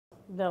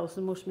Det også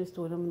en morsom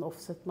historie om en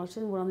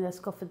offset-maskin, hvordan jeg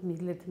skaffet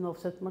midler til en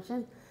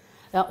offset-maskin.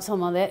 Ja,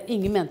 samme av det.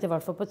 Ingen mente i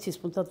hvert fall på et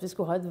tidspunkt at vi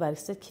skulle ha et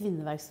verksted, et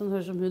kvinneverksted. Hun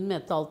hører som hun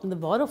mente alt, men det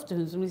var ofte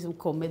hun som liksom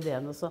kom med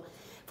ideen også.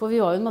 For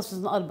vi var jo en masse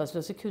sånne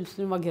arbeidsløse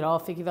kunstnere, vi var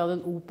grafiker, vi hadde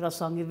en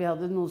operasanger, vi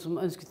hadde noen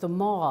som ønsket å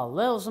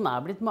male, og som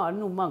blitt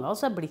maler. Mange av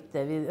oss blitt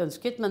det vi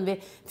ønsket, men vi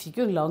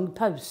fikk jo en lang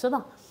pause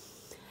da.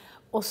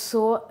 Og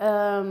så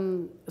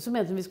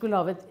mente hun vi skulle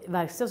lage et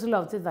verksted, og så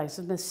laget vi et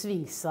verksted med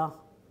svingsa.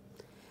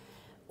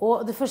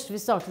 Og det første vi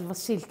startet var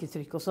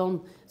silketrykk og sånn.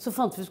 Så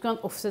fant vi skulle ha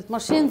en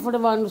offset-maskin, for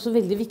det var noe så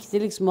veldig viktig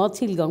liksom, å ha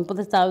tilgang på,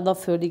 dette jo da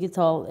før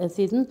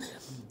digital-tiden,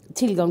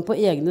 tilgang på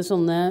egne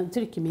sånne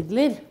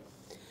trykkemidler.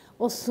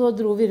 Og så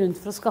dro vi rundt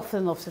for å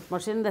skaffe en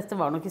offset-maskin. Dette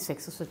var nok i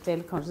 76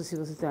 eller kanskje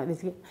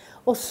 77.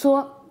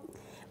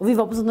 Og vi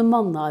var på sånne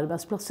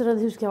mannearbeidsplasser, og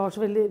det husker jeg var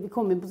så veldig, vi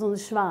kom inn på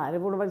sånne svære,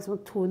 hvor det var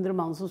liksom 200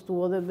 mann som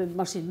sto, og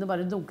maskinene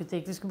bare dunket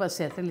ikke. Vi skulle bare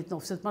se til en liten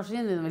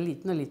offset-maskin, den var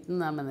liten og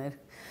liten, jeg mener.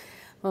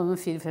 Det var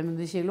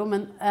 400-500 kilo,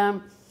 men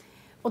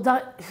og da,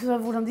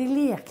 hvordan de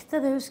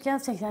lekte, det husker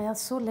jeg, tenkte jeg, ja,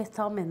 så lett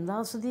har menn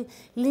da, altså de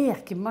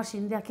leker med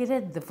maskinen, de ikke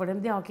redde for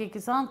dem, de har ikke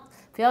sant?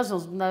 For jeg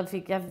sånn som da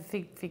jeg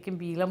fikk en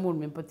bil av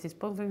moren min på et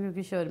tidspunkt, for hun kunne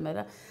ikke kjøre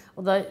mer,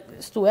 og da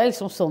sto jeg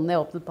liksom sånn når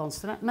jeg åpnet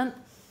pansteret,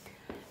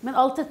 men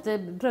alt dette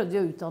prøvde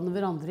jeg å utdanne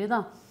hverandre i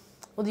da,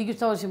 og de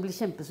gutta var ble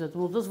kjempesøte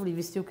mot oss, for de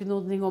visste jo ikke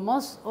noe om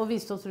oss, og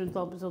viste oss rundt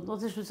alt sånt,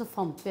 og til slutt så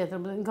fant vi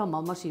en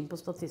gammel maskin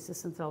på Statistisk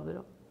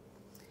sentralbyrå.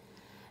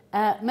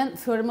 Men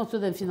før det måtte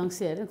jo den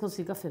finansiere, den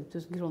kostet ca.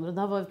 5000 kroner, og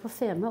da var vi på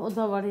Femø, og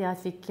da var det jeg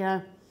fikk,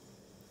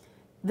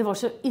 det var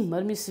så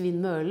innmari mye svinn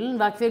med ølen,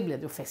 hver kveld ble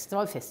det jo fest, det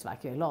var jo fest hver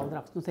kveld, og alle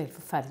drakk noe helt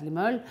forferdelig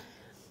med øl,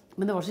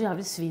 men det var så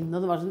jævlig svinn,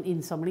 og det var sånn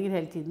innsamlinger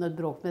hele tiden, og et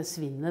bråk med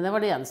svinnet, det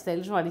var det eneste,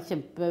 ellers så var det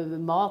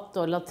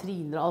kjempemat og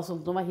latriner og alt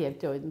sånt, det var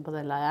helt i orden på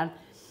den leiren,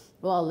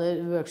 og alle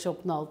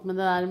workshopene og alt, men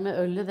det der med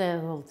ølet, det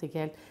holdt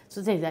ikke helt.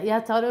 Så tenkte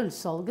jeg tar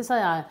ølsalget,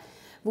 sa jeg,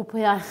 hvorpå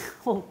jeg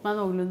holdt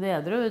meg noenlunde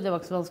edru, det var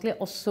ikke så vanskelig,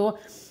 og så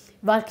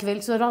hver kveld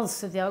så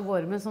ranset jeg av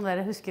gårde med sånn der,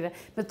 jeg husker det,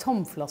 med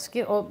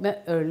tomflasker og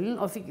med ølen,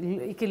 og fikk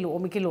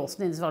om ikke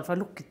låsen inne, så i hvert fall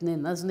lukket den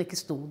inne, så den ikke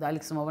stod der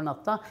liksom over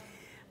natta.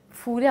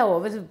 For jeg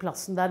over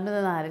plassen der med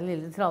den her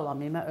lille tralla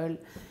mi med øl.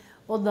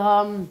 Og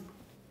da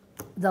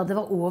det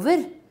var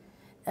over,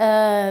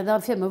 da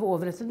Femø var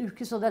over etter en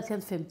uke, så hadde jeg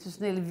tjent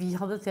 5000, eller vi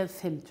hadde tjent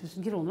 5000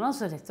 kroner,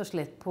 altså rett og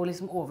slett på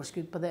liksom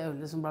overskudd på det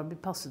ølet som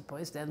ble passet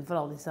på i stedet for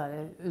alle disse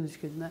her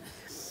underskuddene.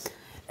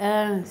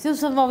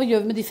 Så hva vi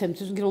gjør med de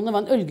 5000 kronene? Det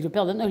var en ølgruppe,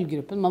 jeg hadde en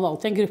ølgruppe, man var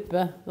alltid en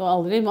gruppe, man var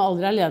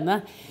aldri alene.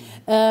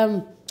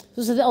 Så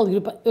sa de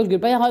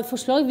ølgruppa, jeg har et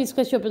forslag, vi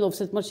skal kjøpe en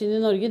offset-maskin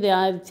i Norge, det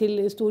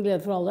til stor glede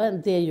for alle,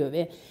 det gjør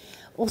vi.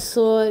 Og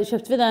så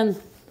kjøpte vi den,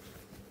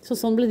 så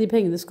sånn ble de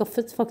pengene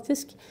skaffet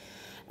faktisk.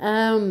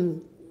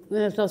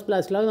 Et slags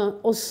bleislag da.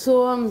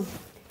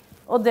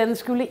 Og den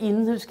skulle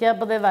inn, husker jeg,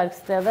 på det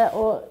verkstedet,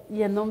 og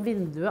gjennom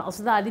vinduet.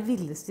 Altså, det de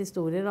villeste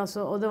historier,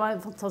 altså. Og det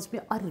var fantastisk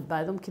mye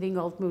arbeid omkring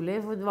alt mulig,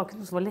 for det var ikke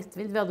noe som var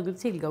lettvint. Vi hadde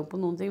ikke tilgang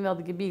på noen ting, vi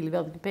hadde ikke biler, vi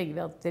hadde ikke penger,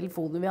 vi hadde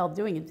telefoner, vi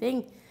hadde jo ingenting.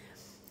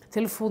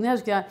 Telefonen, jeg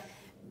husker jeg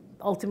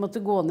alltid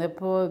måtte gå ned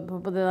på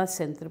det der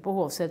senteret på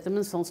Hovseter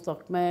med en sånn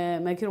stakk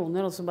med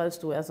kroner, og så bare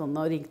sto jeg sånn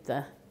og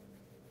ringte.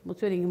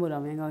 Måtte jo ringe mora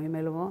mi en gang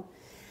imellom også.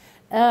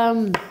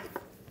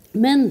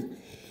 Men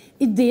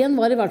ideen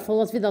var i hvert fall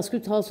at vi da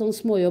skulle ta sånne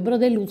småjobber,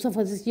 og det lot seg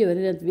faktisk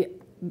gjøre rent. Vi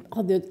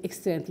hadde jo et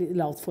ekstremt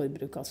lavt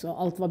forbruk, altså.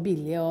 Alt var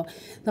billig, og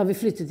da vi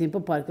flyttet inn på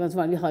parken, så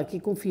var det, vi har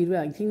ikke komfyr, vi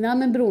har ingenting. Nei,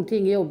 men broren til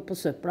Inge jobbet på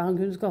søpla, han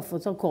kunne skaffe,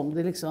 så kom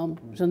det liksom,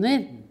 skjønner?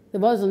 Det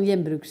var jo sånne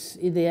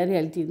gjenbruksideer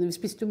hele tiden, vi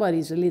spiste jo bare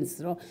is og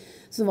linser,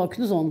 så det var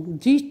ikke noe sånn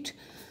dyrt.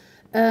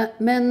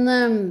 Men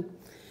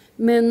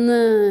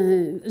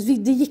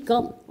det gikk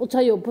an å ta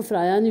jobb på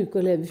Freia en uke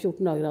og leve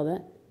 14 dager av det.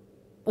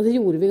 Og det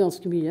gjorde vi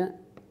ganske mye.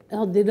 Jeg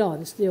hadde de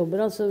rareste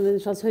jobber, altså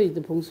en slags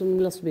høydepunkt som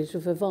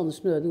lastebilsjåfør for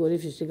Anders Nødegård i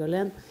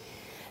Fyrstikkalleen.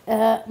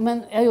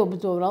 Men jeg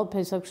jobbet overalt,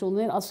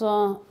 peisaksjoner, altså,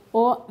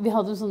 og vi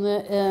hadde sånne,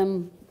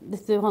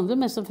 dette handler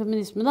mest om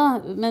feminisme da,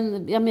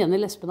 men jeg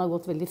mener lesben har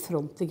gått veldig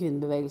front til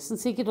kvinnebevegelsen,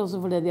 sikkert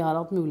også fordi de har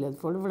hatt mulighet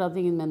for det, fordi at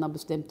ingen menn har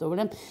bestemt over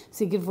dem,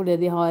 sikkert fordi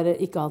de har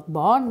ikke hatt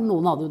barn,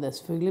 noen hadde jo det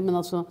selvfølgelig,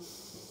 men altså,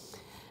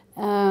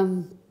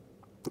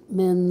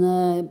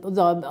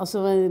 altså,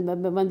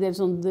 det var en del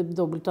sånn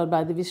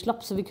dobbeltarbeid vi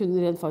slapp, så vi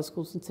kunne rent faktisk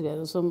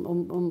konsentrere oss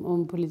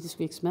om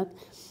politisk virksomhet.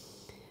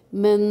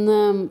 Men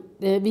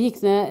vi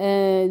gikk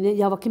ned,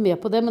 jeg var ikke med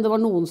på det, men det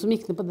var noen som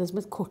gikk ned på det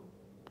som et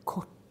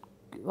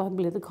hva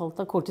ble det kalt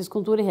da?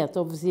 Korttidskontoret het det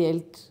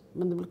offisielt,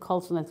 men det ble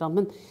kalt sånn et eller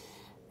annet,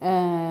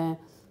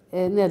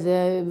 men nede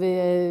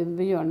ved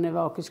hjørnet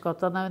ved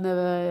Akersgata,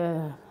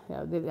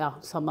 ja,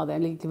 samme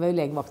det, like ved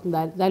legevakten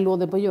der lå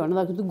det på hjørnet,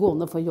 der kunne du gå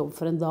ned og få jobb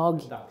for en dag.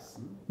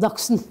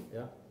 Dagsen.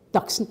 Ja.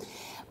 Dagsen.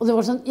 Og det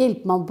var sånn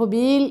hjelpemann på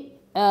bil,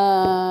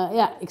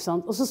 ja, ikke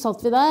sant, og så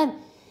satt vi der,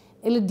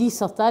 eller de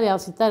satt der,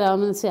 jeg sitter der, ja,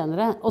 men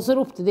senere, og så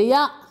ropte de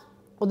ja,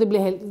 og det ble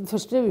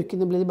første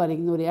ukene ble de bare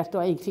ignorert,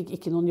 og jeg fikk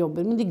ikke noen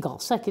jobber, men de ga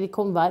seg ikke, de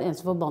kom hver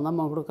eneste forbannet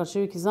morgen klokka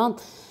 7, ikke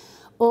sant?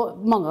 Og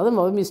mange av dem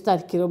var jo mye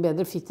sterkere og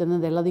bedre fitt enn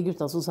en del av de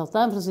gutta som satt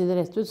der, for å si det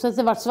rett ut. Så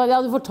etter hvert så var det,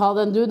 ja, du får ta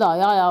den du da,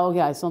 ja, og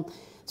greit sånn.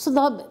 Så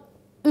da,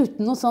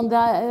 uten noe sånt, det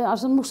er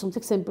så et morsomt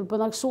eksempel på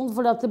en aksjon,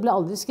 for det ble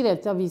aldri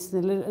skrevet i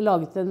avisen eller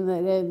laget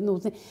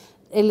noe,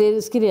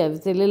 eller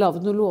skrevet eller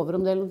laget noen lover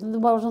om det.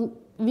 Det var sånn,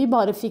 vi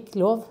bare fikk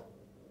lov.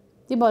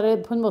 De bare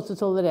på en måte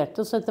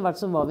tolererte, og så etter hvert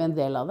så var vi en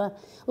del av det.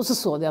 Og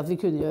så de at vi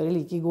kunne gjøre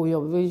like god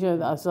jobb.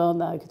 Altså,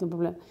 det er ikke noe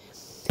problem.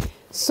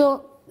 Så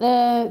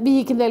vi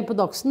gikk en del på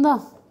Dagsen da,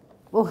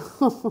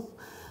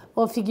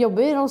 og fikk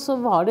jobber, og så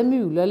var det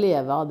mulig å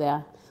leve av det.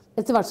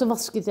 Etter hvert så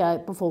vasket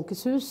jeg på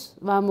Folkets hus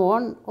hver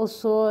morgen, og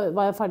så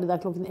var jeg ferdig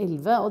der klokken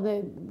 11, og det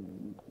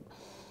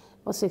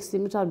var 6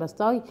 timers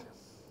arbeidsdag.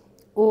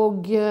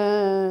 Og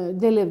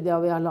det levde jeg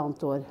av i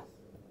 1,5 år.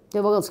 Det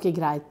var ganske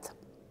greit.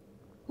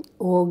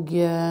 Og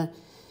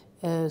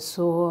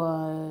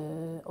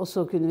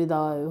så kunne vi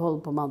da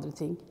holde på med andre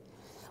ting.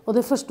 Og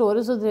det første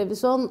året så drev vi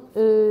sånn,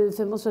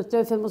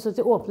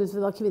 75 åpnet vi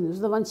da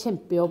Kvinnehuset. Det var en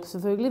kjempejobb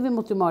selvfølgelig. Vi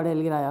måtte jo male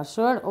hele greia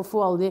selv, og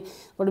få alle de,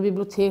 var det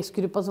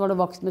biblioteksgruppa, så var det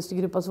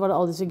vaktmestergruppa, så var det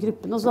alle disse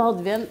gruppene. Og så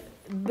hadde vi en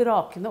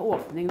brakende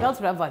åpning da,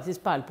 tror jeg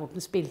faktisk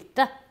Perleporten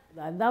spilte.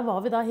 Der var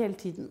vi da hele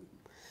tiden.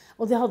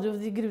 Og det hadde jo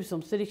de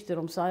grusomste rykter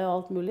om seg og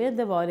alt mulig.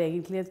 Det var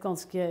egentlig et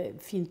ganske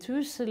fint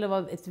hus, eller det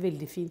var et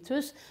veldig fint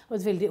hus, og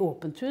et veldig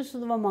åpent hus,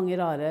 og det var mange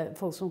rare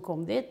folk som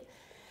kom dit.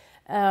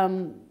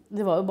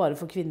 Det var jo bare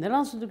for kvinner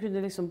da, så du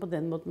kunne liksom på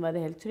den måten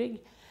være helt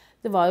trygg.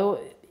 Det var jo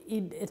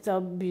i et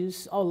av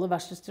byens aller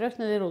verste strøk,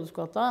 nede i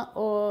Rådhusgata,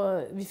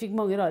 og vi fikk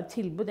mange rare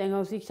tilbud. En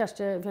gang så gikk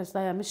Kjersti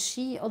Fjelstad hjem med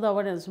ski, og da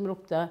var det en som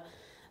ropte,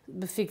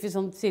 fikk vi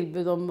sånn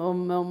tilbud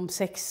om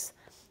sex.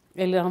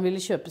 Eller han ville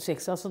kjøpe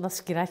sex, så da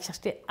skrek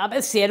Kjersti, ja,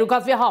 men ser du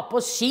ikke at vi har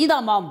på ski da,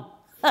 mann?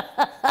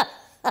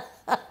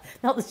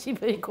 Jeg hadde ski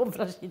før vi kom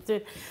fra skitur.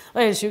 Det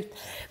var helt sykt.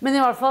 Men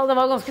i hvert fall, det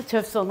var ganske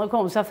tøft sånn å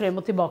komme seg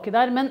frem og tilbake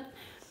der.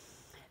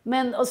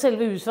 Og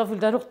selve huset var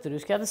fullt av rotter,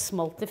 husker jeg. Det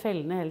smalt i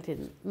fellene hele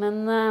tiden. Men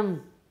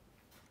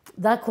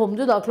der kom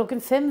du da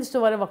klokken 5, hvis du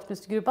var i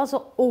vaktmestergruppa, så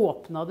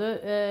åpnet du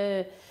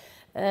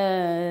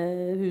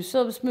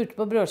huset og smurte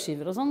på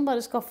brødskiver og sånn.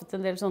 Bare skaffet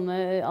en del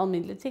sånne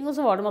alminnelige ting, og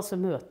så var det masse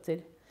møter.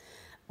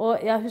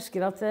 Og jeg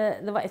husker at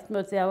det var et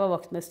møte jeg var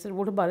vaktmester,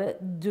 hvor det bare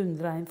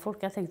dundret inn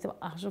folk. Jeg tenkte,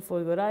 hva er det som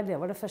foregår her? Det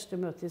var det første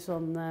møtet i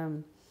sånn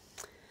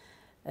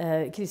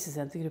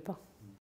krisesentergruppa.